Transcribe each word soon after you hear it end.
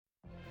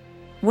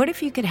What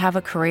if you could have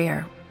a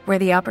career where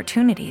the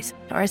opportunities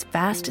are as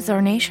vast as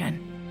our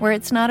nation, where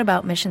it's not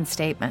about mission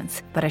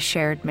statements, but a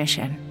shared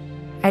mission?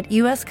 At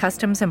U.S.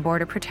 Customs and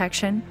Border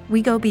Protection,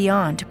 we go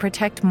beyond to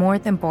protect more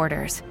than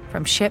borders.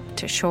 From ship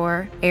to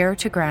shore, air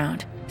to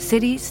ground,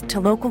 cities to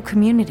local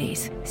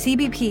communities,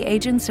 CBP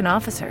agents and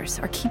officers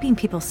are keeping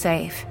people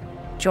safe.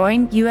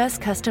 Join U.S.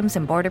 Customs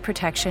and Border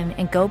Protection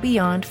and go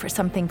beyond for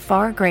something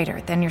far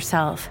greater than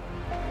yourself.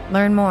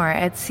 Learn more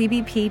at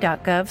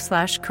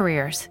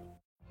cbp.gov/careers.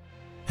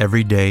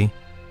 Every day,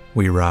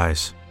 we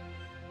rise,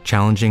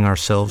 challenging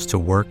ourselves to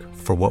work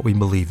for what we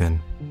believe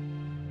in.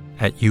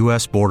 At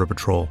U.S. Border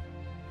Patrol,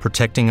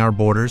 protecting our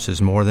borders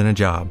is more than a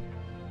job.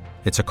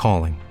 It's a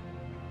calling.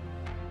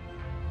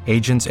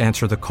 Agents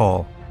answer the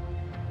call,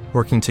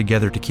 working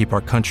together to keep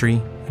our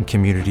country and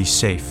communities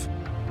safe.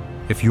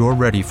 If you're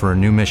ready for a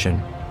new mission,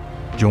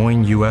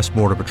 join U.S.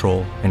 Border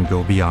Patrol and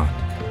go beyond.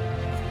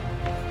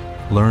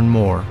 Learn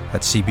more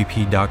at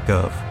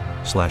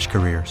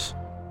cbp.gov/careers.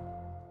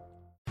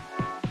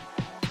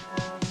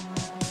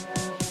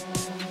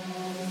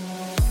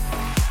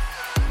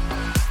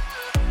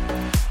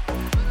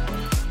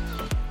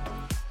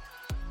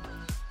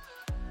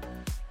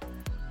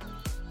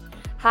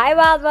 Hi,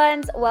 Wild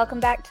Ones. Welcome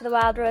back to the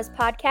Wild Rose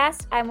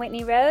podcast. I'm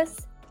Whitney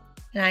Rose.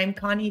 And I'm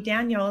Connie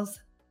Daniels.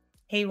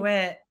 Hey,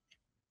 Whit,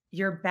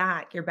 you're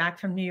back. You're back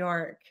from New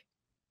York.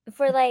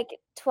 For like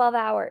 12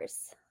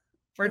 hours.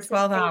 For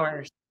 12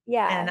 hours.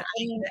 Yeah. And I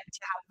need to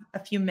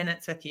have a few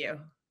minutes with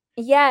you.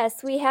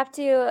 Yes, we have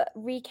to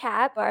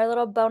recap our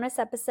little bonus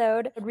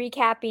episode,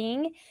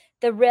 recapping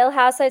the Real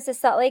Housewives of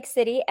Salt Lake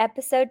City,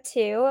 episode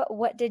 2.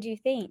 What did you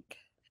think?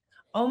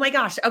 Oh my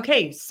gosh.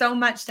 Okay. So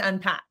much to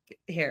unpack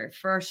here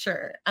for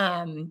sure.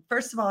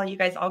 First of all, you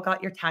guys all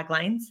got your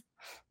taglines,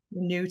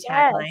 your new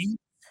taglines.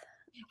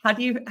 Yes. How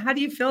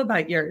do you feel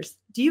about yours?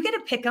 Do you get to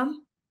pick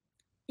them?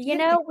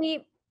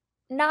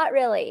 Not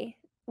really.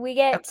 We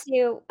get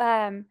to,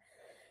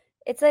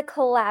 it's a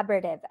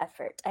collaborative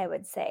effort, I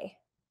would say.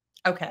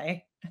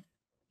 Okay.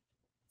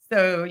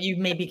 So you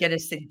maybe get to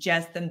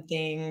suggest them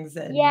things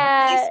and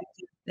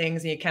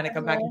things, and you kind of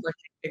go back and forth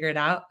and figure it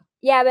out.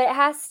 Yeah, but it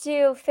has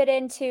to fit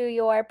into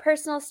your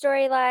personal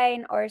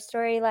storyline or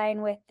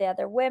storyline with the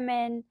other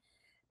women.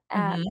 So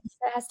it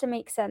has to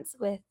make sense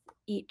with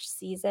each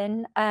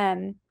season.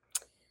 But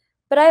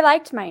I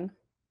liked mine.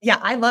 Yeah,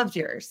 I loved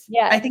yours.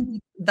 Yeah. I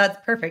think that's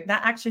perfect.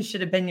 That actually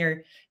should have been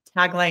your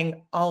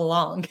tagline all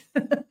along.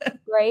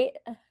 Right?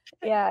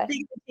 Yeah.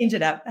 You can change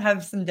it up,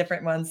 have some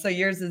different ones. So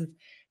yours is,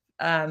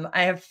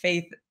 I have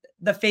faith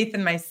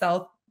in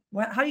myself.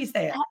 How do you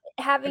say it?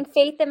 Having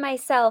faith in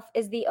myself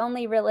is the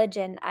only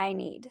religion I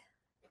need.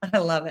 I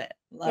love it.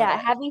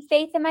 Having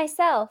faith in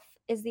myself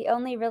is the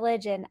only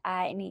religion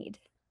I need.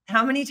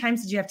 How many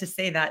times did you have to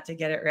say that to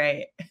get it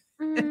right?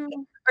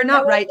 Or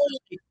not right?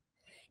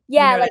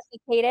 Yeah, like the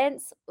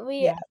cadence.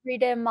 We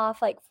read them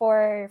off like 4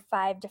 or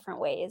 5 different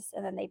ways,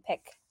 and then they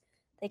pick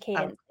the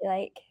cadence they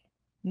like.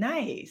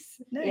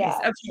 Nice. Yeah.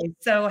 Okay,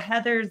 so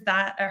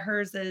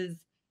hers is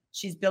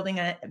she's building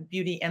a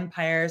beauty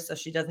empire, so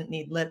she doesn't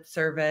need lip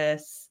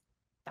service.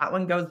 That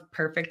one goes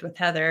perfect with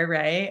Heather,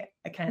 right?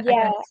 I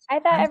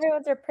thought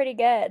everyone's are pretty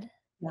good.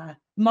 Yeah.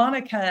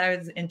 Monica, I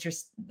was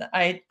interested.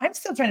 I'm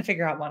still trying to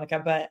figure out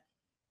Monica, but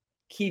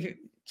keep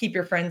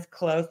your friends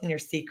close and your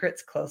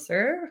secrets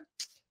closer.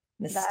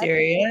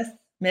 Mysterious.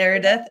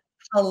 Meredith,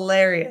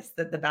 hilarious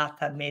that the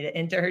bathtub made it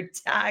into her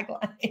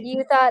tagline.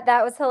 You thought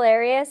that was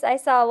hilarious? I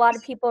saw a lot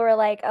of people were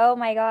like, oh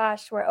my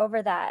gosh, we're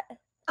over that.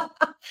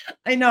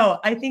 I know.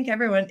 I think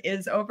everyone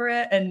is over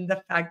it. And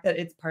the fact that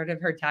it's part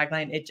of her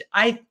tagline,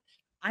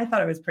 I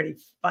thought it was pretty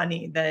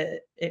funny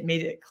that it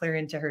made it clear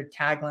into her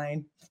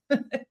tagline.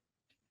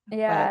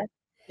 Yeah.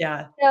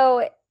 Yeah.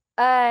 So,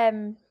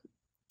 I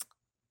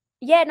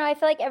feel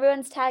like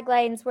everyone's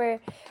taglines were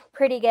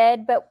pretty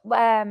good, but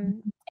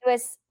it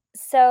was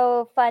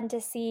so fun to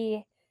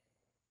see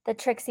the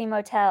Trixie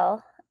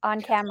Motel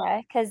on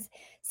camera because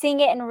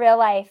seeing it in real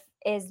life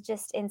is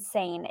just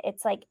insane.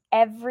 It's like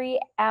every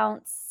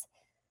ounce,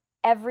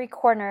 every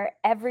corner,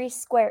 every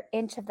square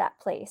inch of that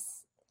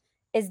place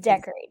is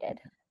decorated.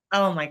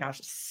 Oh my gosh,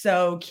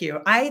 so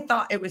cute. I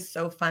thought it was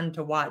so fun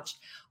to watch.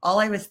 All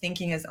I was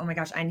thinking is, oh my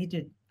gosh, we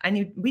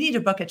need to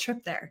book a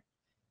trip there.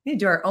 We need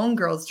to do our own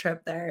girls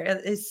trip there.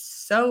 It is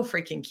so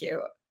freaking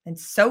cute and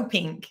so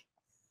pink.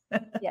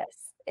 Yes,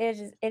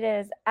 it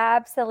is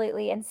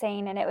absolutely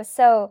insane. And it was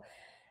so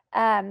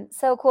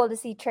cool to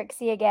see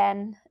Trixie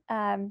again.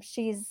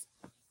 She's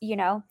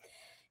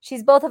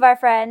both of our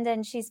friends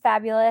and she's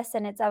fabulous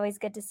and it's always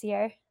good to see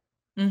her.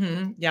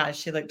 Mm-hmm. Yeah,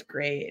 she looked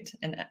great.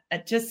 And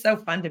just so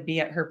fun to be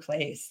at her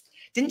place.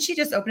 Didn't she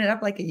just open it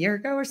up like a year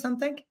ago or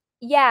something?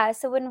 Yeah.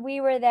 So when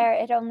we were there, it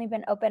had only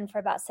been open for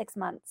about 6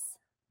 months.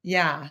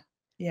 Yeah.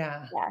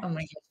 Oh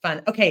my God,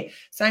 fun. Okay.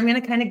 So I'm going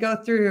to kind of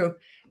go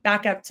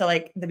back up to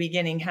like the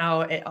beginning, how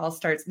it all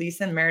starts.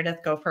 Lisa and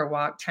Meredith go for a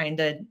walk, trying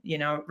to,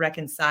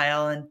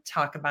 reconcile and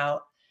talk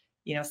about,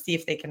 see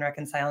if they can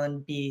reconcile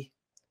and be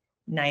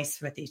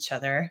nice with each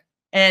other.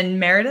 And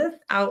Meredith's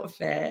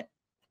outfit,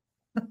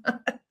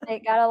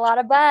 It got a lot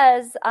of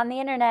buzz on the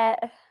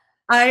internet.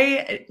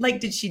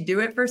 Did she do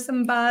it for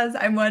some buzz?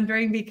 I'm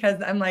wondering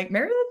because I'm like,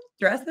 Meredith's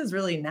dress is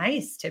really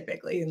nice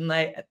typically. And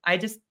like, I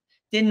just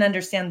didn't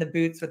understand the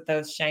boots with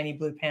those shiny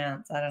blue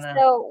pants. I don't know.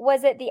 So,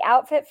 was it the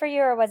outfit for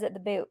you or was it the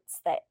boots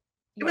that It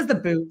you were was the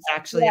boots,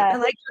 actually. Yeah. I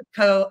liked her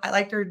coat. I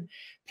liked her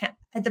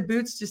the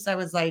boots. Just I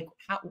was like,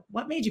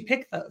 what made you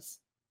pick those?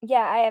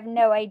 Yeah, I have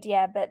no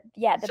idea, but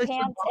yeah, the So she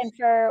pants and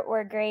fur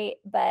were great,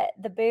 but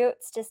the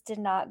boots just did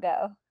not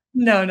go.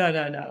 No, no,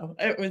 no, no.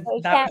 It was So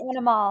you that can't was win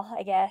them all,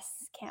 I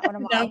guess. Can't win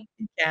them no, all.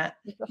 you can't.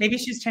 Maybe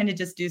she's trying to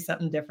just do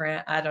something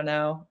different. I don't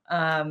know.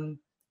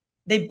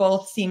 They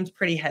both seemed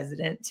pretty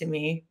hesitant to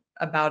me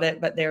about it,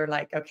 but they were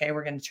like, okay,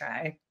 we're gonna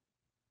try.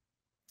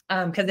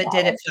 Because Yeah, it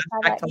did let's it see how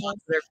flashback that to lots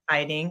goes. of their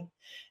fighting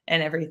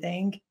and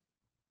everything.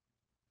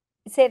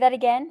 Say that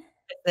again?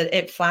 That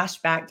it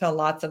flashed back to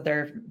lots of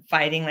their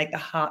fighting, like the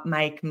hot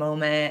mic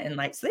moment, and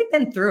like so they've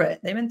been through it.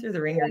 They've been through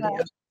the ringer Yeah.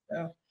 deal.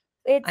 So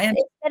It's I am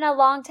it's been a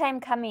long time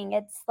coming.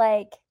 It's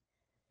like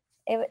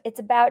it's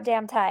about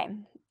damn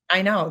time.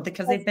 I know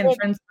because 'Cause they've been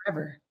friends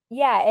forever.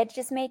 yeah, it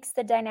just makes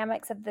the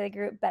dynamics of the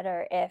group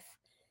better if,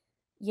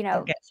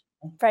 They're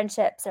getting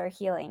friendships are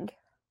healing.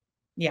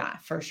 Yeah,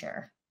 for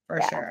sure. For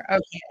Yeah. sure.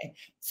 Okay.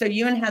 So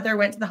you and Heather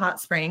went to the hot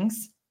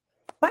springs.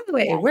 By the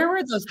way, Yes. where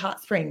were those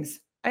hot springs?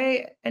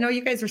 I know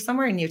you guys are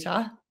somewhere in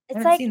Utah. I It's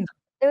haven't like seen them.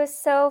 it was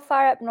so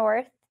far up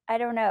north. I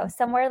don't know.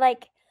 Somewhere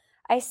like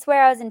I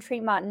swear I was in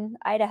Tremonton,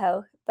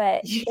 Idaho,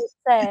 but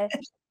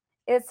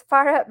it's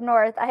far up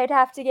north. I'd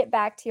have to get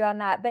back to you on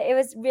that, but it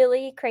was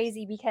really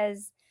crazy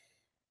because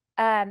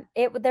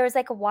there was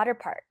like a water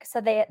park. So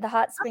the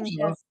hot springs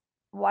Oh, has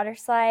water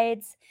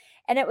slides,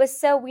 and it was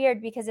so weird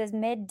because it was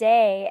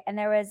midday and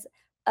there was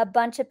a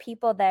bunch of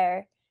people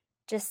there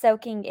just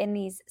soaking in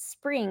these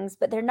springs,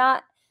 but they're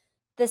not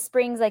the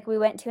springs like we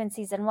went to in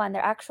season 1.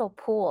 They're actual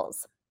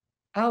pools,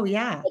 oh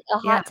yeah. like a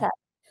Yeah. hot tub.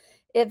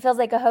 It feels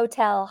like a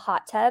hotel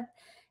hot tub,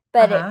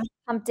 but it's Uh-huh.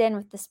 pumped in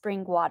with the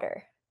spring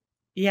water.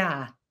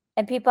 Yeah.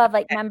 And people have,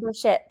 like, Okay.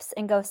 memberships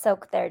and go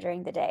soak there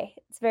during the day.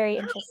 It's very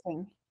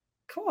interesting.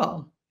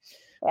 Cool.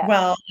 Yeah.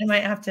 Well, we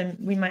might have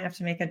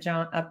to make a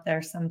jaunt up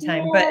there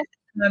sometime. But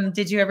Yeah.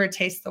 did you ever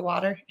taste the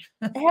water?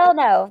 Hell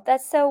no.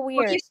 That's so Why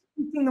weird. is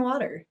she tasting the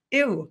water?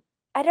 Ew.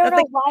 I don't That's know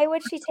like why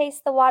would she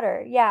taste the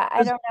water? Yeah,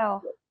 I don't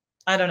know.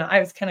 I don't know. I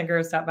was kind of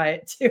grossed out by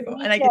it too.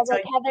 Me And I too. I could was tell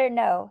like, you, "Heather,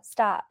 no,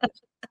 stop."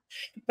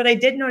 but I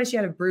did notice you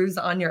had a bruise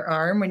on your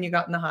arm when you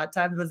got in the hot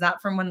tub. Was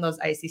that from one of those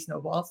icy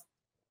snowballs?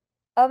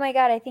 Oh my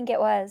god, I think it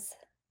was.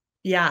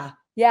 Yeah.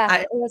 Yeah, I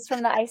it was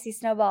from the icy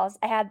snowballs.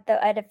 I had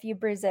a few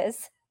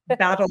bruises.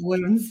 battle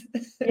wounds.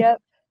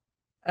 Yep.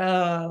 Oh,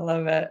 I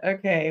love it.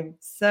 Okay.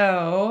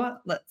 So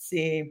let's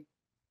see.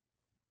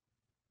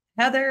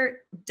 Heather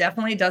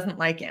definitely doesn't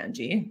like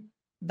Angie.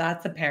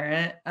 That's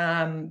apparent.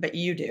 But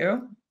you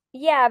do.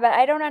 Yeah, but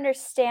I don't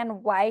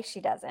understand why she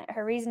doesn't.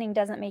 Her reasoning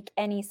doesn't make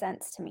any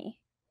sense to me.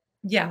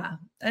 Yeah.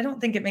 I don't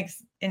think it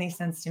makes any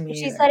sense to me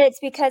She either. said it's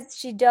because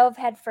she dove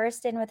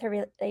headfirst in with her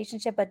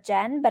relationship with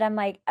Jen, but I'm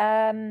like,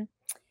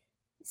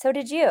 so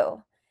did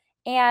you.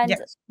 And,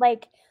 Yes.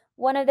 like,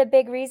 one of the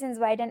big reasons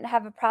why I didn't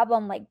have a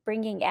problem, like,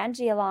 bringing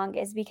Angie along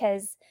is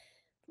because,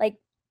 like,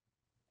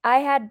 I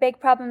had big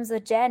problems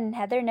with Jen, and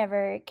Heather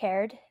never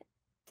cared.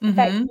 In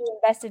fact, Mm-hmm. she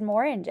invested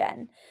more in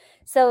Jen.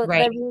 So,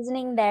 Right. the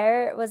reasoning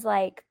there was,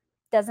 like,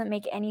 doesn't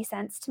make any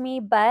sense to me,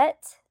 but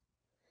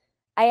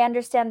I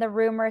understand the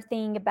rumor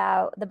thing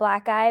about the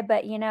black eye,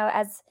 but,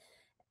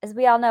 as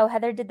we all know,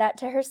 Heather did that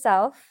to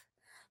herself,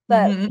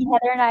 but Mm-hmm.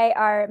 Heather and I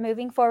are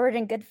moving forward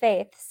in good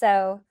faith,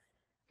 so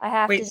I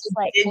have to Wait, so just,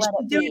 like, did let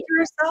she it do it be. to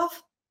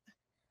herself?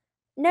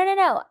 No, no,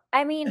 no.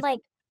 I mean, like,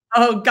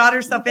 Oh, got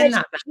herself in because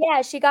that mess.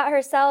 yeah, she got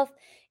herself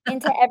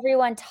into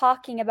everyone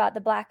talking about the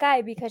black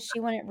eye because she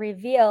wouldn't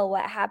reveal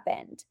what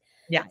happened.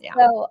 Yeah, yeah.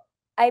 So,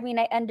 I mean,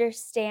 I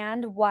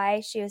understand why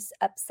she was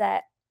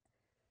upset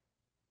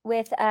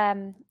with,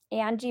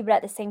 Angie, but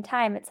at the same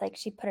time, it's like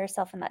she put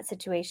herself in that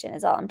situation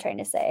is all I'm trying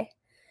to say.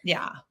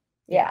 Yeah.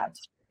 Yeah.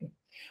 Yeah. But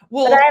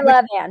Well, I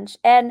love Ange,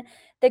 and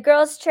the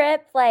girls'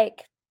 trip,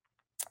 like,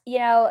 you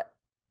know,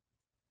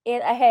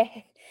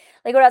 I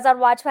like, when I was on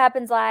Watch What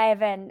Happens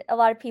Live, and a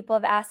lot of people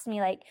have asked me,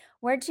 like,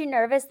 "Weren't you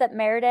nervous that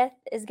Meredith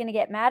is gonna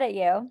get mad at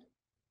you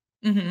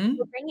for mhm.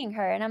 bringing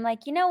her?" And I'm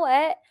like, "You know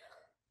what?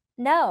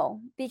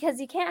 No, because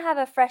you can't have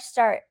a fresh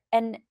start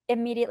and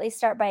immediately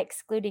start by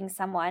excluding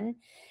someone."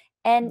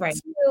 And Right.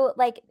 2,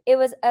 like, it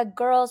was a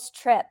girls'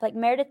 trip, like,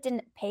 Meredith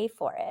didn't pay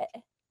for it.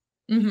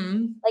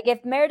 Mhm. Like,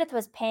 if Meredith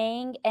was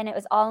paying and it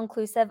was all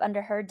inclusive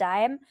under her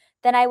dime,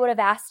 then I would have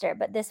asked her,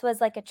 but this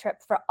was like a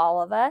trip for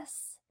all of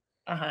us.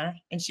 Uh-huh.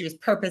 And she was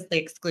purposely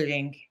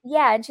excluding.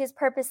 Yeah, and she's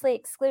purposely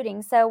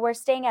excluding, so we're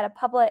staying at a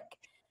public,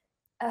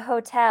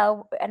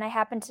 hotel, and I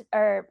happen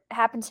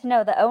to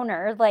know the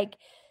owner, like,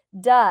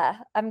 duh,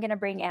 I'm gonna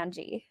bring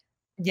Angie.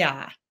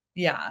 Yeah.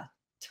 Yeah.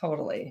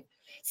 Totally.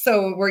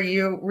 So were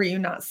you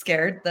not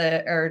scared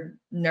or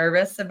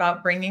nervous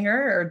about bringing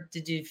her, or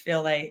did you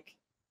feel like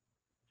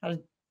how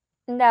did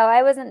No,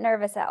 I wasn't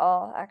nervous at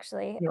all,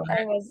 actually. You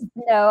I are? was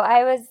no,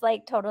 I was,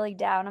 like, totally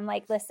down. I'm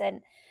like,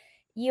 "Listen,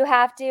 you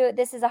have to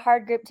this is a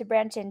hard group to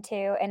branch into,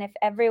 and if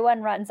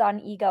everyone runs on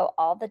ego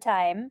all the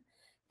time,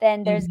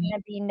 then there's Mhm,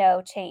 gonna be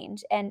no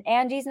change." And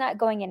Angie's not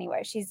going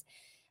anywhere. She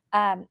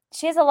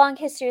has a long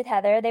history with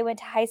Heather. They went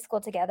to high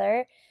school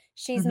together.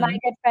 She's my mhm.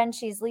 good friend,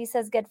 she's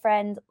Lisa's good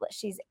friend,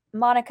 she's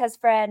Monica's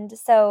friend,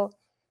 so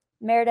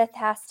Meredith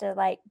has to,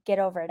 like, get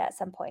over it at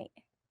some point.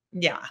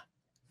 Yeah,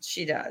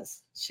 she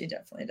does. She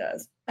definitely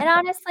does. And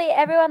honestly,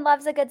 everyone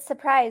loves a good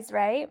surprise,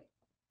 right?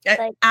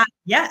 Like,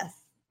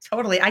 Yes,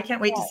 totally. I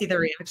can't wait to yeah. see their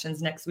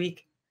reactions next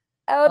week.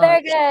 Oh, Oh,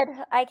 they're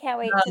good. I can't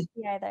wait to um,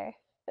 see either.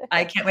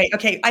 I can't wait.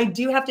 Okay, I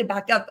do have to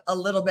back up a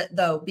little bit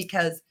though,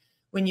 because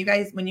when you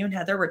and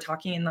Heather were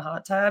talking in the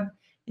hot tub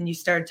and you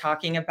started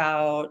talking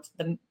about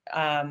the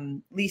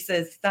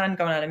Lisa's son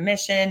going on a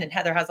mission, and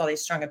Heather has all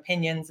these strong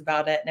opinions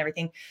about it and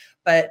everything,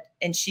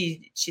 and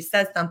she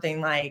says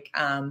something like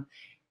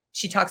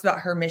she talks about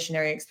her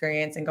missionary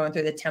experience and going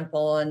through the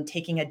temple and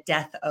taking a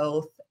death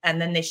oath, and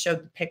then they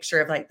showed the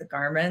picture of like the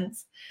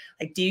garments.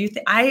 Like, do you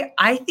think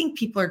I think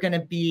people are going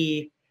to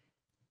be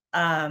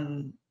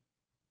um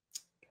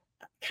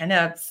kind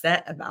of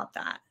upset about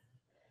that.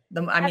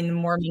 The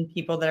Mormon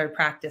people that are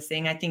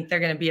practicing, I think they're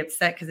going to be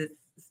upset because it's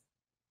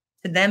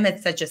to them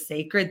it's such a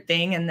sacred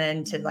thing, and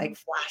then to like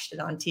flash it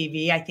on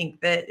TV, I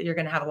think that you're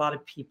going to have a lot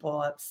of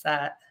people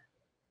upset.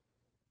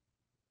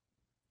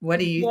 What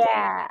do you think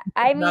Yeah,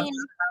 I about mean,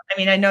 that? I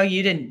mean, I know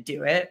you didn't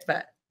do it,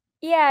 but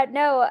yeah,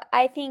 no,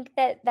 I think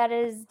that that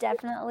is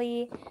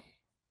definitely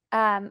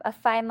a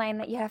fine line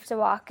that you have to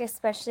walk,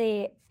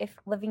 especially if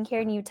living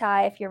here in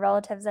Utah, if your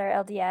relatives are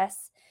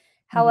LDS.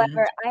 Mhm.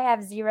 However, I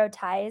have zero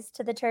ties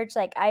to the church.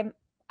 Like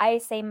I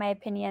say my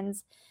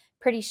opinions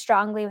pretty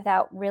strongly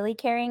without really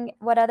caring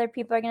what other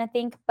people are going to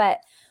think, but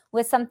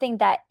with something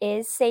that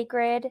is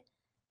sacred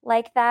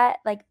like that,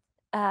 like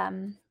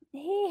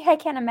I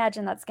can't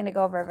imagine that's going to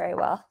go over very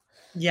well.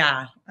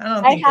 Yeah, I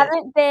don't think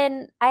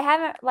it. I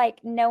haven't like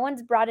no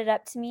one's brought it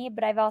up to me,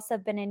 but I've also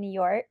been in New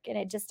York and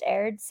it just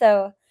aired,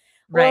 so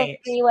we'll Right.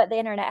 see what the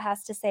internet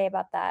has to say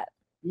about that.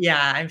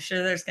 Yeah, I'm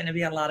sure there's going to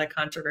be a lot of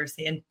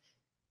controversy and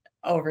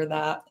over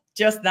that,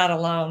 just that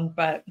alone.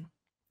 But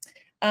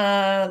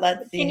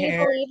let's see Can you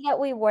here. believe that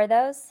we wore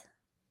those?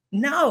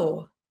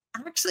 No,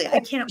 actually, I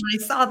can't.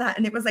 When I saw that,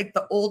 and it was like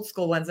the old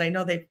school ones. I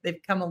know they've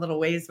come a little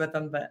ways with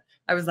them, but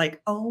I was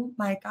like, oh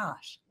my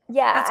gosh,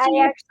 Yeah, that's I kind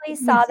of actually like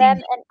saw them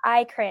seeing and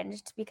I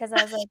cringed because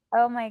I was like,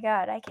 "Oh my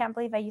god, I can't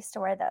believe I used to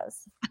wear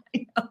those."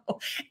 you know,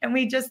 and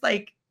we just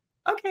like,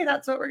 okay,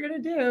 that's what we're gonna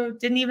do.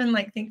 Didn't even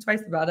like think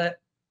twice about it.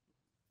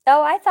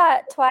 Oh, I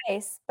thought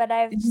twice, but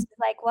I was just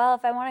like, "Well,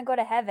 if I wanna go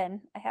to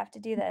heaven, I have to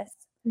do this."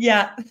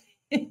 Yeah,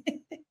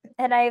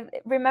 And I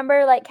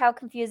remember, like, how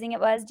confusing it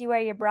was. Do you wear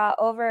your bra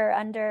over or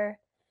under?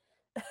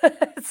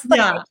 It's like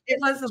yeah, it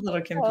was a little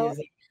so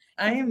confusing.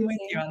 I am with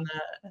you confusing. on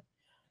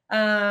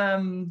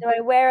that. Do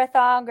I wear a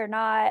thong or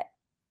not?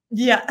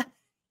 Yeah.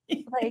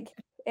 Like,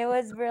 it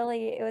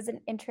was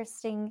an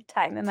interesting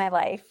time in my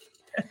life.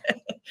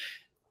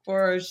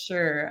 For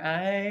sure.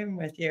 I'm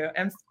with you.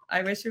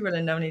 I wish we would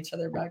have known each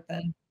other back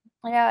then.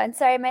 I know, and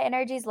sorry, my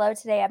energy's low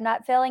today. I'm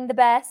not feeling the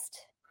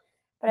best,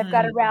 but I've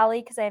got to Hmm.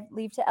 rally because I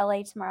leave to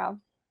LA tomorrow.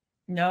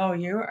 No,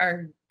 you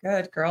are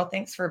good, girl.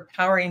 Thanks for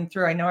powering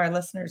through. I know our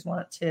listeners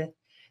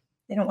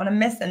they don't want to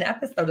miss an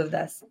episode of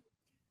this.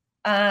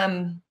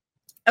 Um,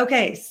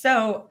 okay,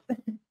 so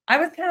I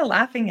was kind of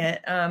laughing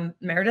at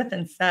Meredith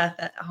and Seth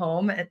at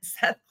home, and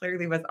Seth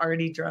clearly was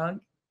already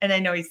drunk. And I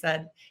know he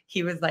said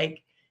he was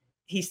like,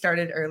 he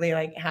started early,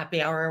 like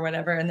happy hour or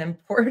whatever, and then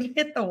poured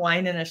hit the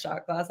wine in a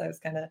shot glass. I was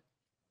kind of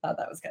thought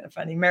that was kind of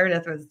funny.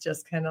 Meredith was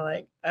just kind of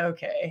like,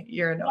 okay,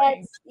 you're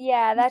annoying.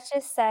 That's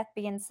just Seth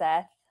being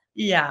Seth.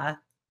 Yeah.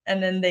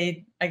 And then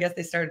I guess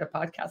they started a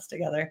podcast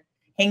together,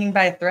 hanging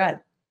by a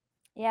thread.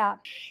 Yeah.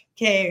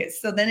 Okay,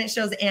 so then it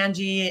shows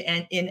Angie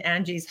and in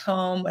Angie's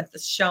home with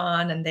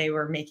Sean, and they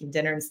were making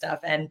dinner and stuff.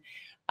 And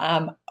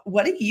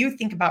what do you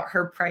think about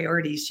her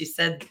priorities? She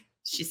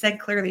said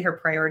clearly her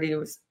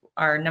priorities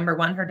are number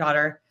one, her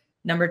daughter,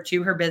 number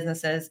two, her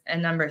businesses,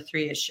 and number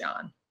three is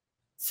Sean.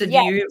 So do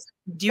Yes, you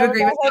those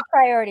agree are with her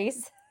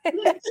priorities.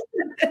 that?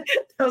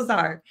 Those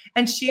are,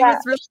 and she Yeah.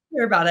 was really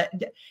clear about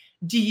it.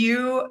 Do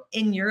you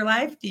in your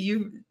life?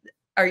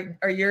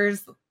 Are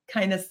yours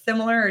kind of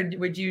similar, or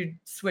would you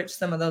switch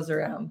some of those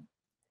around?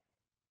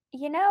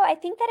 I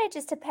think that it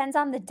just depends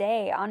on the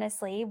day,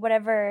 honestly.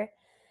 Whatever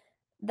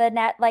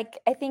like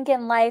I think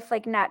in life,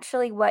 like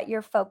naturally what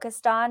you're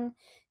focused on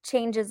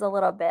changes a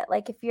little bit.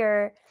 Like if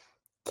your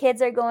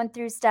kids are going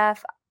through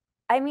stuff,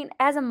 I mean,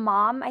 as a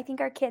mom, I think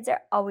our kids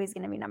are always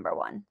going to be number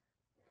one.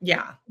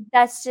 Yeah.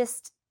 That's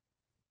just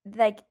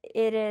like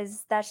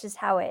that's just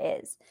how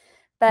it is.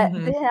 But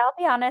Mhm. I'll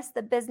be honest,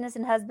 the business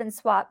and husband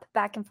swap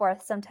back and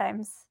forth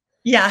sometimes.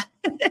 Yeah.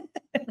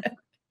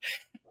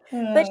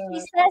 But she Uh,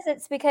 says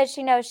it's because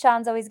she knows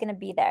Sean's always going to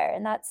be there,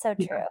 and that's so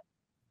yeah. true.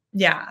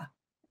 Yeah.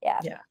 Yeah.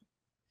 Yeah.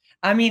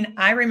 I mean,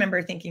 I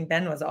remember thinking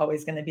Ben was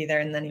always gonna be there,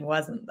 and then he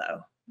wasn't,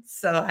 though.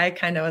 So I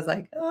kind of was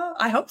like, oh,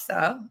 I hope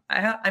so.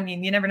 I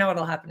mean, you never know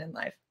what'll happen in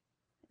life.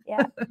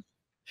 Yeah.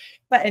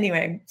 But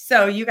anyway,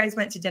 so you guys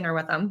went to dinner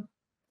with them,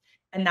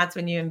 and that's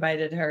when you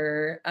invited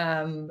her.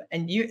 And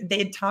they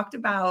had talked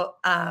about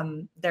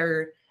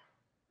their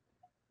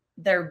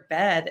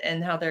bed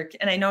and how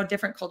and I know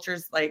different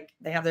cultures, like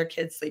they have their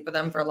kids sleep with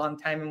them for a long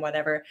time and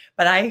whatever.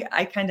 But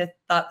I kind of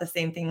thought the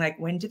same thing. Like,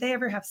 when do they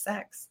ever have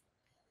sex?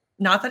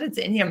 Not that it's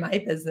any of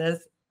my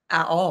business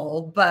at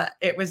all, but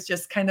it was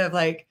just kind of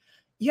like,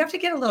 you have to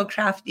get a little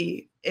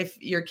crafty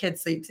if your kid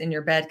sleeps in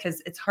your bed,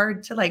 because it's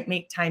hard to like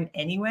make time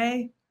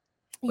anyway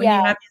when you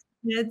have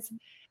kids.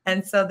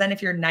 And so then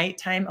if you're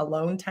nighttime,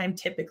 alone time,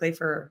 typically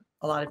for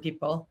a lot of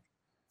people,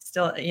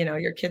 still,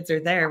 your kids are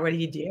there. What do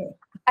you do?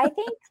 I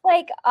think,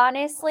 like,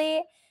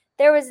 honestly,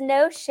 there was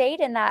no shade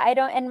in that.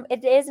 And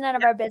it is none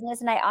of our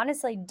business, and I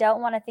honestly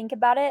don't want to think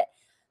about it.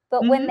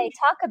 But when they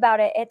talk about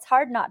it, it's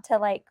hard not to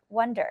like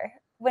wonder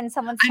when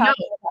someone's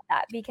talking about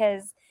that,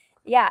 because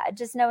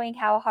just knowing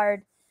how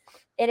hard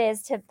it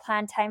is to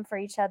plan time for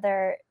each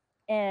other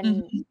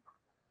in,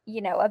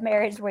 a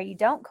marriage where you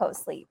don't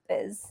co-sleep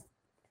is,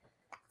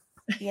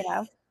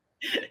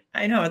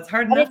 I know it's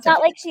hard But enough it's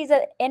not like she's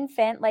an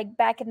infant, like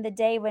back in the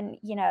day when,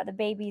 the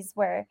babies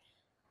were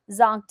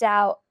zonked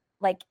out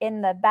like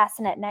in the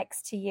bassinet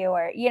next to you,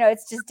 or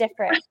it's just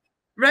different.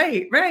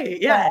 Right.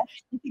 Yeah.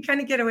 You can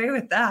kind of get away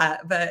with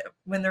that, but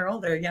when they're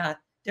older,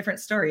 different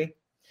story.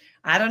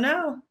 I don't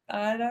know.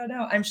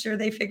 I'm sure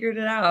they figured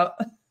it out.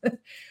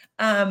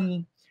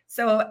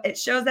 So it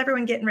shows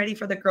everyone getting ready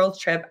for the girls'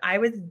 trip. I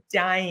was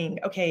dying.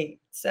 Okay,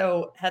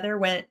 so Heather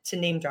went to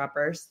Name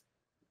Droppers.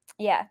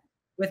 Yeah.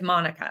 With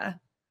Monica.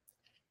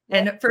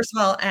 And first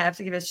of all, I have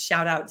to give a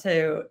shout out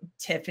to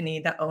Tiffany,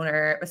 the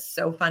owner. It was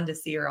so fun to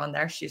see her on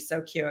there. She's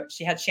so cute.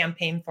 She had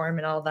champagne for him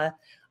and all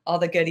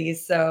the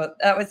goodies. So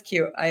that was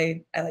cute.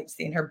 I liked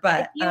seeing her.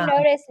 But if you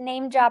notice,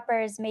 Name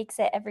Droppers makes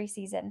it every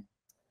season.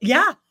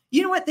 Yeah.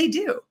 You know what they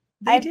do?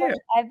 I've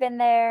been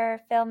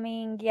there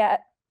filming. Yeah.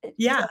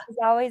 She's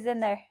always in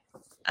there.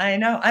 I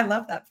know. I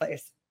love that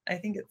place. I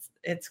think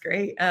it's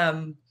great.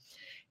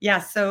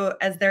 So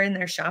as they're in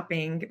there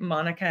shopping,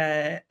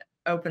 Monica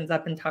opens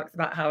up and talks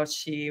about how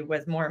she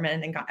was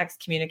Mormon and got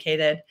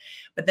excommunicated,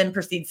 but then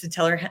proceeds to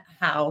tell her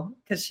how,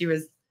 because she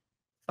was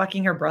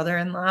fucking her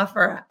brother-in-law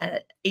for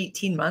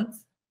 18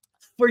 months.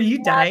 Were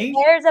you dying?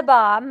 There's a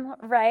bomb,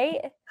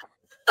 right?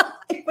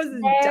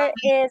 There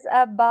is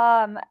a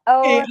bomb.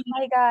 Oh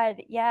my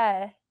God.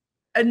 Yeah.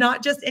 And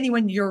not just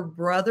anyone, your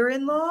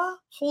brother-in-law?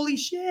 Holy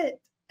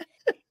shit.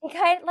 It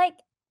kind of like,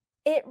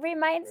 it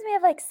reminds me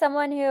of like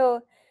someone who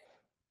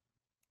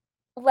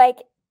like,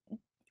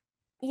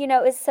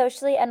 is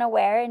socially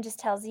unaware and just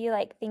tells you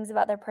like things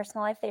about their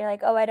personal life that you're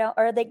like, oh, I don't,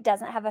 or like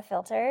doesn't have a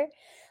filter.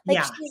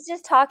 Like she's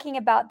just talking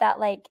about that,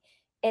 like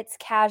it's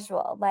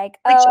casual, like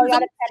oh, I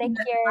got a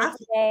pedicure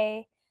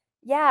today.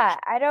 Yeah,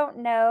 I don't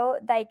know.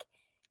 Like,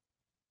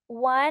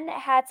 one,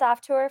 hats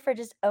off to her for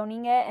just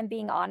owning it and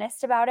being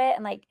honest about it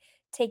and like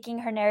taking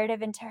her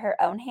narrative into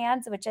her own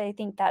hands, which I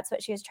think that's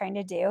what she was trying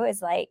to do,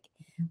 is like,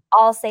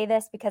 I'll say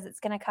this because it's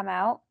gonna come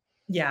out.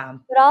 Yeah.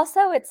 But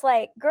also it's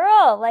like,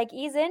 girl, like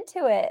ease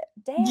into it.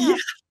 Damn. Yeah.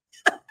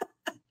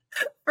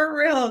 For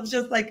real. It's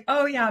just like,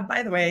 oh yeah,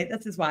 by the way,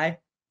 this is why.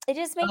 It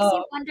just makes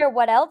you wonder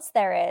what else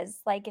there is.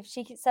 Like if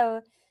she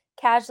so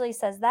casually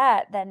says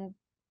that, then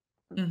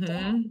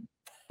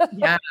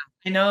yeah,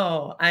 I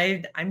know.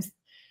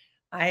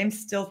 I'm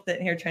still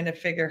sitting here trying to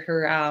figure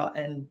her out,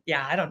 and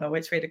I don't know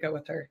which way to go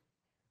with her.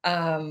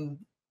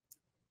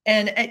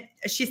 And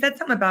she said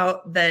something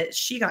about that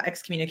she got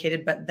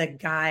excommunicated, but the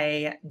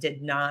guy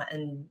did not.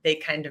 And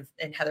they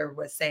and Heather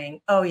was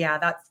saying, oh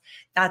yeah,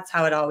 that's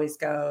how it always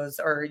goes,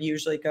 or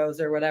usually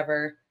goes, or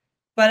whatever.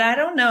 But I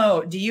don't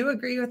know. Do you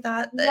agree with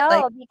that? No,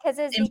 like, because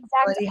it's the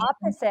exact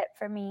opposite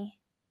for me.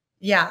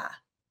 Yeah.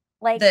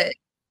 Like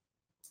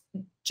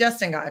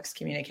Justin got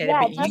excommunicated.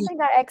 Yeah, Justin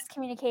got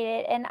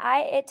excommunicated, and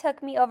it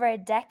took me over a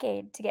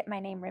decade to get my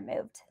name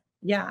removed.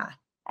 Yeah.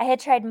 I had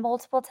tried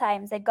multiple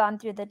times. I'd gone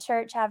through the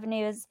church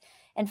avenues,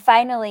 and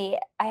finally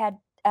I had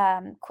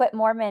Quit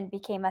Mormon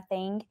became a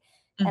thing,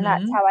 and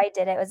that's how I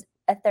did it. It was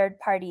a third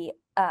party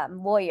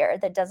lawyer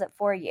that does it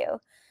for you.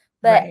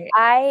 But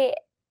I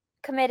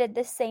committed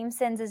the same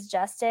sins as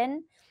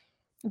Justin.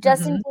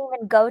 Justin didn't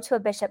even go to a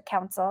bishop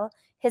council.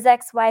 His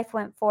ex-wife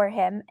went for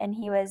him, and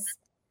he was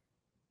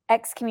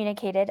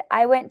excommunicated.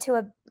 I went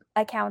to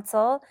a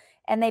council,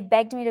 and they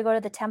begged me to go to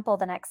the temple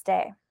the next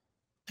day.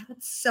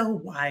 That's so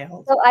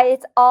wild. So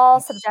it's all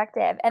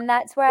subjective, and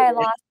that's where I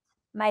lost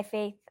my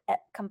faith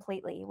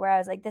completely, where I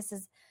was like, this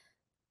is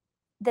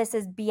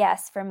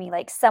BS for me.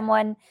 Like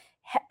someone's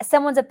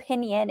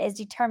opinion is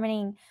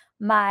determining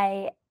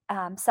my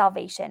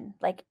salvation.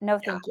 Like, no,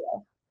 thank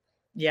you.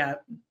 Yeah.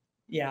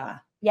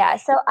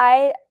 So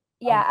I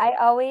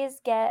always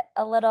get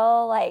a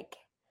little like,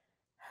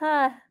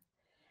 I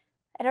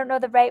don't know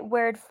the right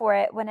word for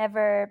it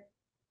whenever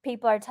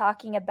people are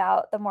talking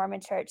about the Mormon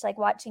church. Like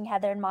watching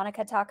Heather and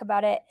Monica talk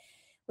about it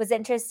was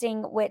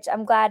interesting, which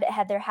I'm glad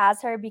Heather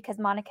has her, because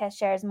Monica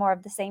shares more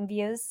of the same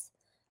views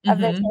of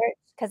the church,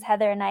 because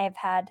Heather and I have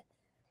had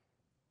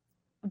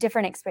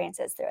different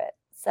experiences through it.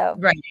 So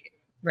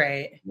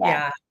right.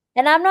 Yeah.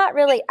 And I'm not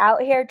really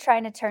out here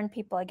trying to turn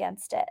people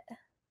against it.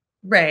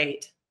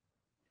 Right.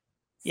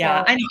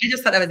 Yeah, So, I know. I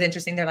just thought that was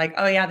interesting. They're like,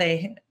 oh yeah,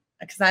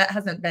 because that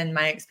hasn't been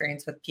my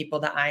experience with people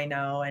that I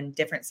know and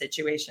different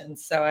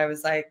situations. So I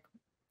was like,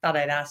 thought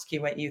I'd ask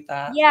you what you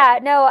thought. yeah,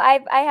 no, I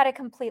had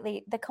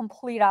the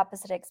complete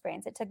opposite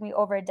experience. It took me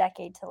over a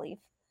decade to leave.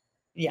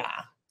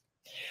 Yeah.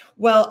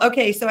 Well,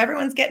 okay, so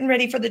everyone's getting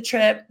ready for the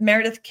trip.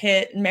 Meredith's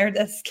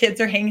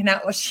kids are hanging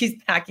out while she's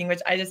packing,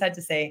 which I just had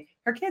to say,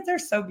 her kids are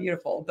so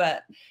beautiful.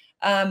 But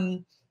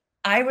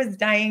I was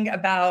dying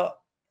about,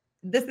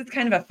 this is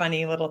kind of a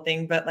funny little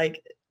thing, but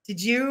like,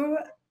 did you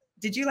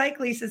like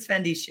Lisa's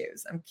Fendi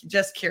shoes? I'm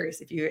just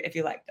curious if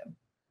you liked them.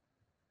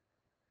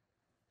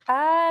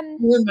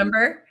 You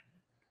remember?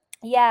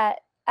 Yeah,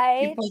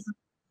 I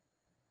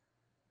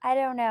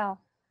don't know.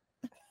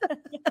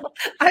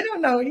 I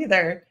don't know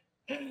either.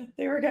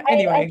 They were good. I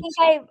Anyway.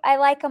 think I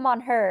like them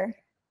on her.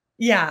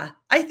 Yeah,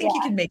 I think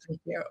you can make them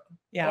cute.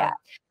 Yeah.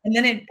 And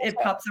then it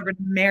pops over to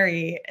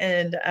Mary,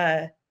 and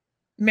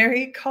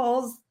Mary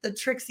calls the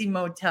Trixie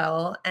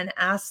Motel and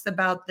asks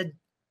about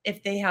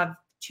if they have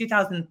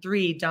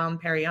 2003 Dom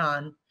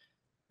Perignon,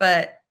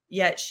 but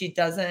yet she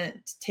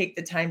doesn't take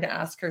the time to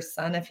ask her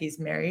son if he's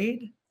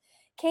married.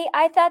 Kate,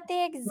 I thought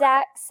the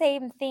exact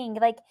same thing.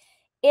 Like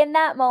in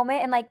that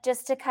moment, and like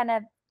just to kind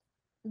of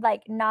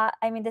like not,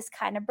 I mean, this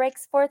kind of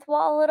breaks fourth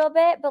wall a little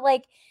bit, but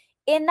like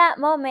in that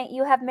moment,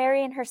 you have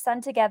Mary and her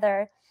son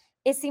together.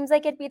 It seems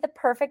like it'd be the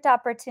perfect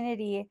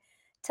opportunity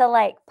to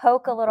like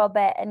poke a little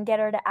bit and get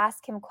her to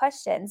ask him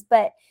questions.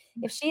 But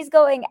if she's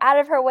going out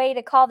of her way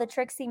to call the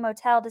Trixie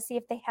Motel to see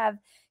if they have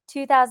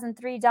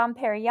 2003 Dom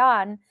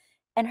Perignon,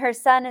 and her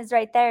son is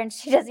right there, and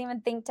she doesn't even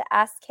think to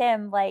ask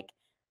him, like,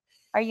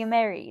 are you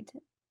married?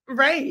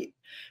 Right.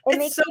 It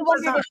makes me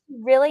wonder, does she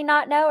really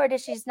not know, or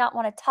does she just not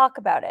want to talk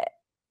about it?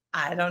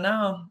 I don't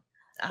know.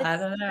 I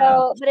don't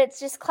know. But it's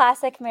just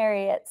classic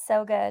Mary. It's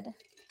so good.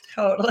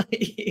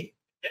 Totally.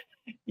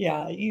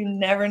 Yeah, you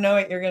never know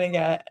what you're going to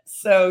get.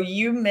 So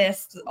you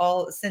missed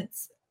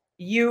since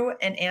you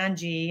and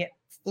Angie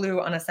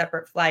flew on a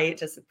separate flight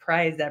to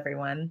surprise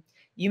everyone.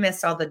 You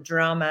missed all the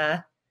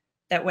drama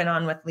that went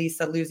on with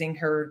Lisa losing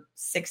her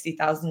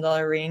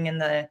 $60,000 ring in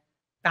the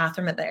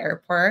bathroom at the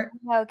airport.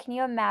 No, can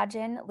you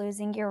imagine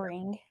losing your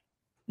ring?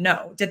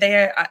 No. Did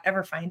they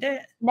ever find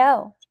it?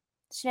 No,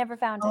 she never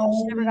found it.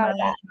 She never got it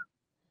back.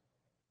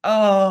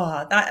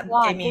 Oh, that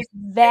gave me just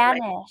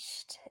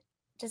vanished.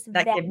 Just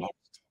vanished.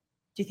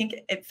 Do you think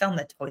it fell in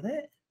the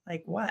toilet?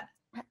 Like what?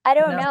 I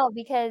don't know,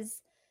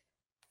 because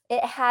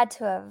it had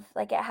to have.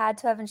 Like it had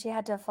to have, and she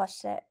had to have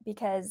flushed it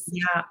because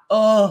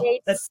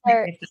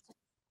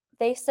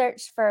they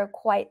searched for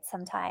quite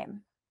some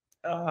time.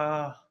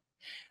 Oh,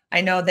 I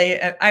know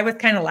I was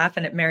kind of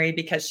laughing at Mary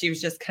because she was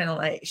just kind of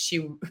like, she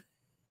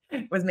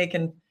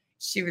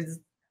was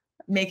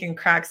making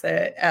cracks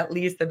at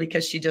Lisa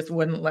because she just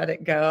wouldn't let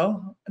it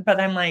go. But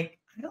I'm like,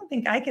 I don't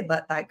think I could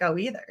let that go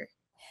either.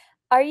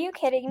 Are you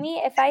kidding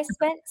me? If I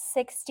spent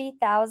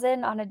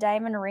 $60,000 on a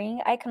diamond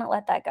ring, I couldn't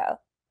let that go.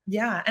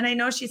 Yeah. And I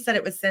know she said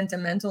it was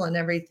sentimental and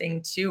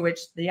everything too, which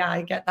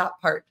I get that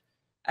part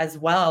as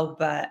well.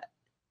 But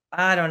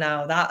I don't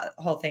know, that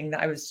whole thing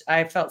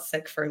I felt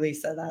sick for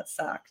Lisa. That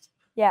sucked.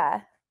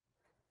 Yeah.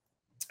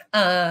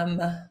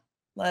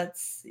 Let's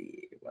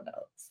see what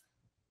else.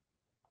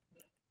 I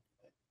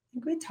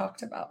think we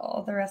talked about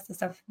all the rest of the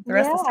stuff.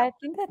 I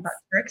think that's about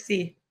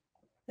Trixie.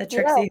 The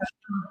Trixie. Yeah.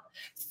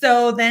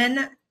 So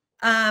then,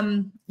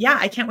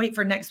 I can't wait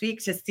for next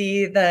week to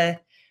see the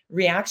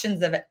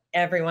reactions of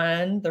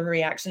everyone, the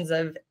reactions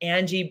of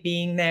Angie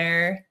being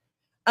there.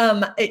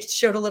 It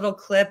showed a little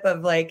clip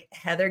of like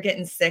Heather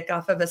getting sick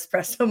off of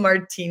espresso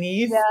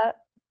martinis. Yeah.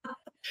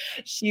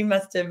 She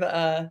must have,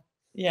 had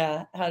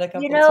a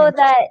couple. You know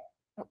that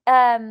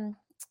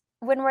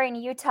when we're in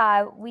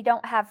Utah, we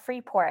don't have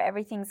Freeport.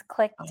 Everything's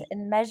clicked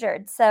and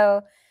measured.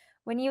 So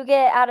when you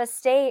get out of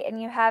state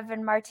and you have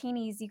in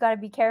martinis, you got to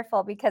be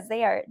careful because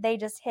they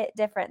just hit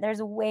different.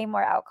 There's way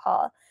more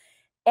alcohol.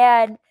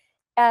 And,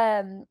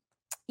 one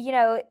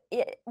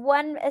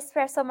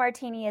espresso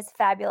martini is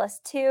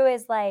fabulous. 2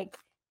 is like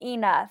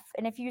enough.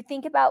 And if you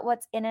think about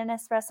what's in an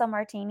espresso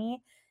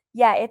martini,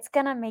 it's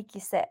going to make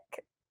you sick.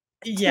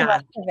 Yeah. Too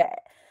much of it.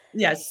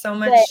 Yeah. So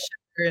much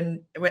sugar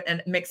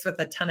and mixed with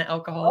a ton of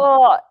alcohol.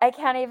 Oh, I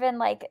can't even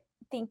like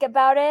think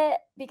about it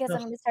because I'm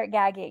going to start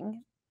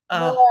gagging. I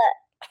know.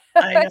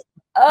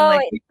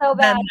 It's so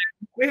bad.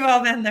 We've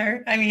all been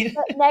there. I mean,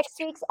 but next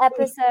week's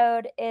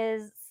episode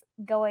is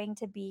going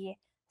to be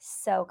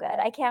so good.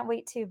 I can't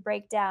wait to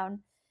break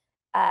down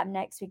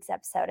next week's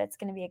episode. It's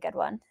going to be a good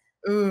one.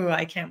 Ooh,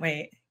 I can't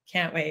wait.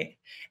 Can't wait.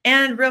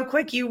 And real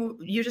quick, you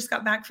just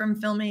got back from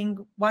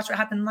filming Watch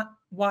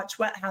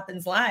What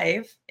Happens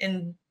Live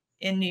in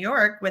New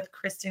York with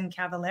Kristen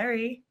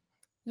Cavallari.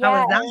 How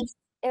was that?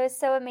 It was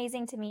so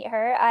amazing to meet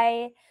her.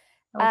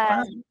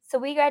 So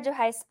we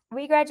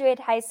graduated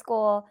high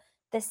school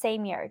the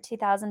same year,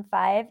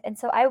 2005, and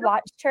so I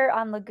watched her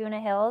on Laguna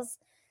Hills.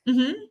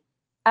 Mm-hmm.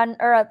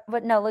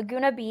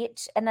 Laguna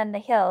Beach and then the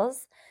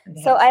hills.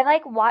 So I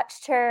like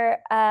watched her,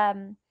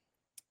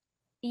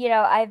 you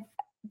know, I've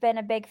been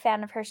a big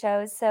fan of her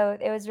shows, so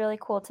it was really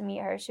cool to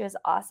meet her. She was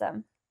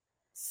awesome.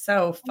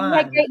 So We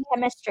had fun. great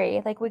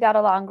chemistry. Like we got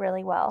along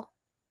really well.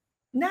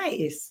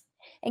 Nice.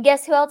 And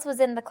guess who else was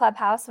in the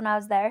clubhouse when I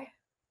was there?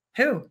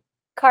 Who?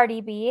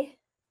 Cardi B.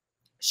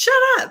 Shut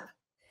up.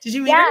 Did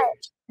you meet her?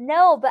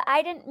 No, but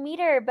I didn't meet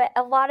her, but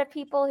a lot of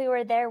people who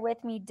were there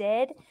with me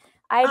did.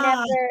 I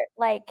never,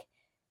 like,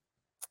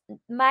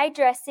 my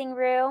dressing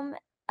room,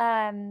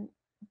 I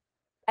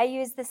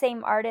use the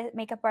same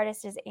makeup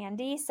artist as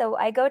Andy. So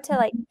I go to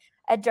like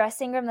a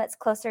dressing room that's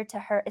closer to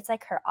her. It's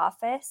like her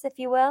office, if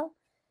you will,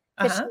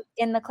 because she's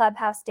in the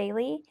clubhouse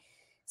daily.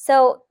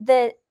 So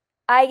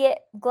I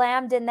get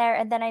glammed in there,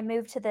 and then I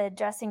move to the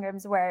dressing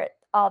rooms where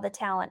all the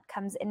talent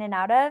comes in and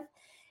out of.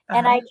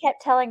 And I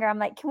kept telling her, I'm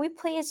like, can we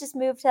please just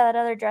move to that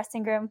other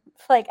dressing room?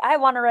 Like, I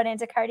want to run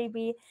into Cardi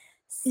B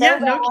so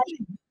bad. No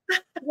kidding.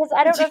 Because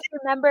I don't know if you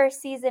remember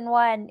season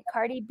 1,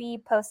 Cardi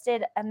B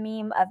posted a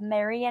meme of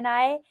Mary and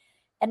I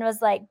and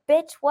was like,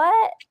 bitch,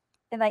 what?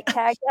 And like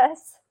tagged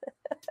us.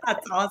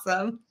 That's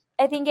awesome.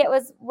 I think it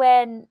was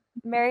when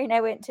Mary and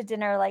I went to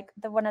dinner, like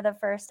one of the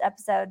first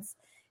episodes.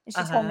 And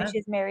she told me she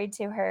was married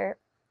to her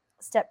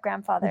step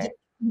grandfather.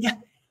 Yeah.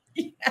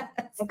 Yes.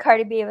 And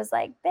Cardi B was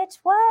like, bitch,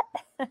 what?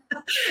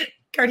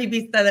 Cardi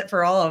B said it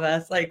for all of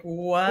us. Like,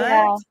 what?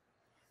 Yeah.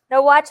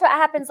 No, Watch What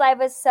Happens Live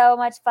was so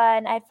much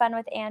fun. I had fun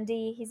with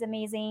Andy. He's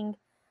amazing.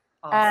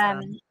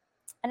 Awesome.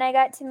 And I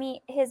got to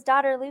meet his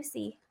daughter,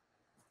 Lucy.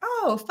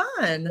 Oh,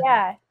 fun.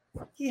 Yeah.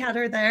 He had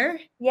her there?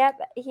 Yep,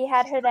 he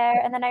had her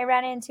there. And then I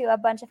ran into a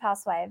bunch of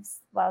housewives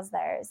while I was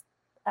there.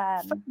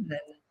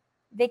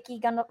 Vicky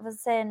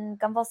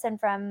Gunvalson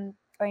from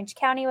Orange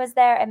County was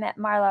there. I met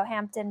Marlo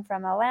Hampton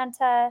from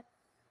Atlanta.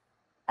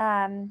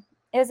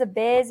 It was a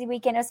busy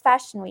weekend. It was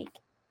Fashion Week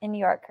in New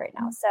York right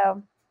now.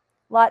 So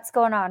lots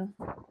going on.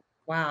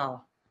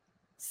 Wow.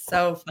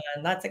 So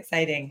fun. That's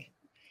exciting.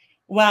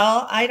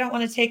 Well, I don't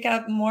want to take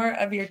up more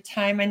of your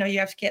time. I know you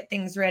have to get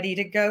things ready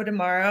to go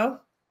tomorrow.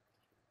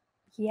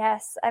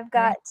 Yes, I've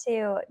got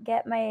to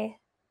get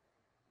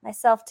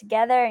myself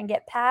together and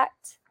get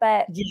packed.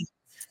 But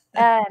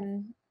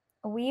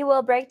we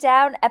will break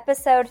down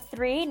episode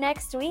 3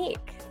 next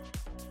week.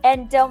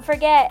 And don't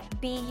forget,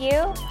 be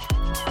you.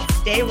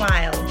 Stay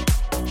wild.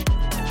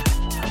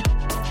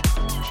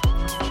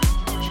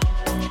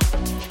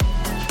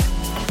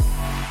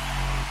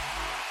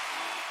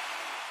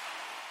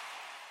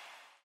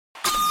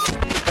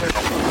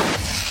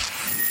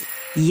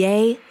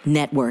 Yay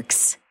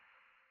Networks.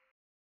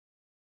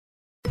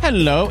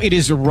 Hello, it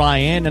is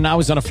Ryan, and I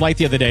was on a flight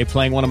the other day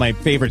playing one of my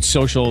favorite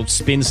social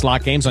spin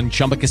slot games on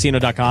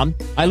ChumbaCasino.com.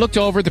 I looked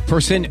over at the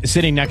person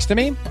sitting next to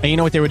me, and you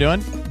know what they were doing?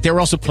 They were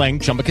also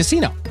playing Chumba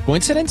Casino.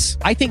 Coincidence?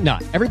 I think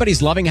not.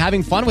 Everybody's loving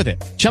having fun with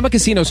it. Chumba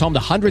Casino is home to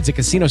hundreds of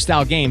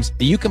casino-style games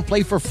that you can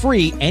play for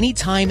free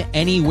anytime,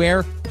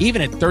 anywhere,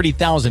 even at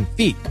 30,000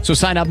 feet. So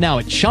sign up now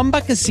at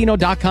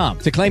ChumbaCasino.com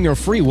to claim your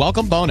free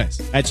welcome bonus.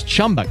 That's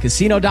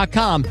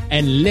ChumbaCasino.com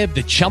and live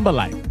the Chumba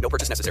life. No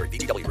purchase necessary.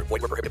 VGW. Void where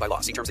prohibited by law.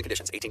 See terms and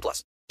conditions.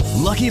 18+.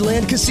 Lucky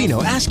Land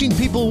Casino, asking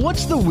people,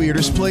 what's the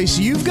weirdest place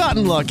you've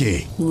gotten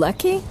lucky?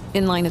 Lucky?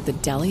 In line at the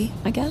deli,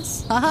 I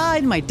guess? Aha,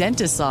 in my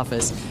dentist's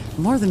office.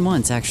 More than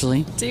once,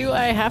 actually. Do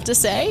I have to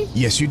say?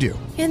 Yes, you do.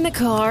 In the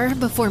car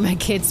before my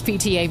kids'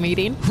 PTA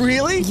meeting.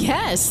 Really?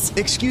 Yes.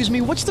 Excuse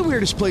me, what's the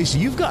weirdest place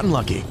you've gotten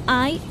lucky?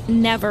 I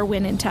never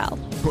win and tell.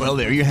 Well,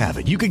 there you have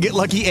it. You can get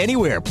lucky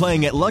anywhere,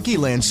 playing at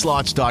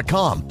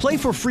LuckyLandSlots.com. Play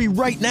for free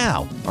right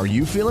now. Are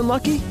you feeling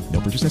lucky? No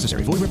purchase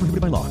necessary. Void where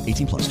prohibited by law.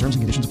 18+. Terms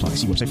and conditions apply.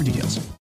 See website for details.